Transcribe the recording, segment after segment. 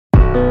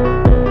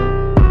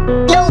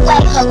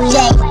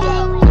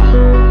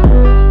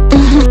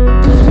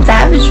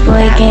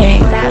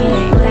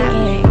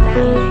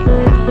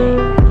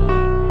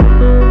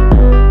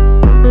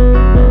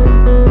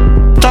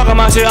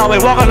shit,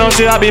 always walking on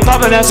shit. I be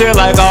popping that shit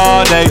like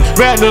all day.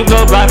 Brand new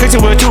glow blind,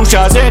 picture with 2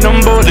 shots, and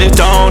them bullets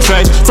don't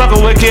trace.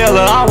 Fuckin' with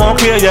Killa, I won't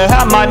kill ya.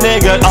 Have my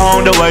niggas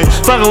on the way.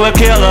 Fuckin' with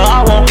Killa,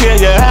 I won't kill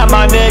ya. Have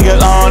my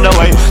niggas on the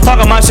way.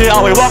 Talking my shit,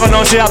 always walking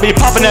on shit. I be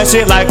popping that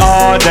shit like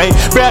all day.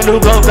 Brand new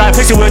glow blind,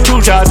 picture with 2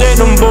 shots, and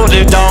them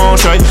bullets don't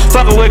trace.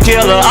 Fuckin' with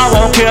Killa, I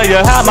won't kill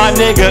ya. Have my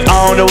niggas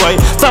on the way.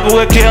 Fuckin'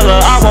 with Killa,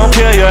 I won't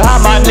kill ya.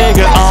 Have my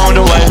niggas on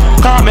the way.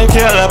 Call me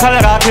Killa,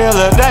 probably got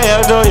Killa.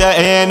 They'll do ya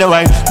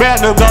anyway.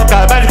 Brand new glow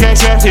blind, but you can't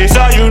stretch it,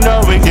 so you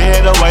know we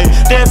get away.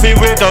 Diffy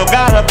Rico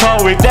got a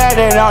cold, we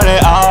daddy on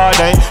it all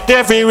day.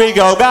 Diffy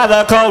Rico got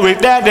a cold, we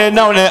daddy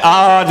on it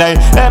all day.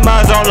 And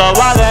my solo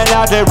wildin'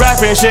 out there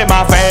rapping shit,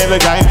 my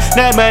favorite game.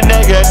 Name a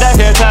nigga that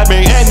can touch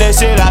me in this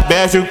shit, I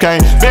bet you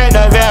can't. Been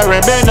a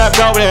veteran, been a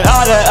golden,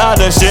 all that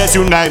other shit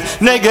you name.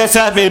 Niggas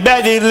touch me,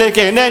 Betty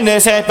licking in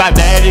this head, my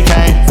daddy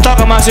came.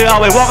 Talking my shit,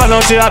 always walking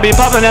on shit, I be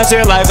popping that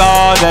shit like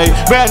all day.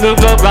 Brand new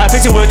glow blind,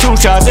 picture with 2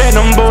 shots, and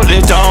them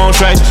bullets don't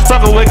trace.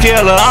 Fuckin' with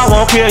Killa, I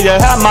won't kill ya.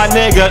 Have my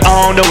niggas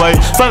on the way.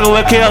 Fuckin'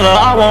 with Killa,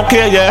 I won't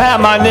kill ya. Have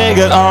my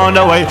niggas on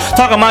the way.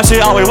 Talking my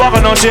shit, always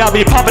walking on shit. I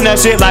be popping that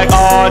shit like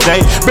all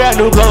day. Brand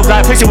new glow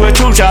blind, picture with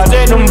 2 shots,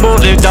 and them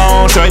bullets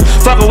don't trace.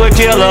 Fuckin' with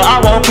Killa,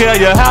 I won't kill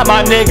ya. Have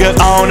my niggas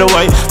on the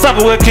way.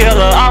 Fuckin' with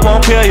Killa, I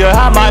won't kill ya.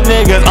 Have my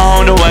niggas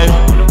on the way.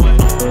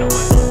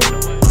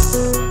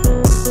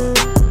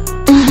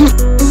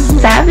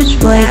 Savage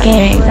Boy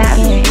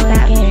Gang.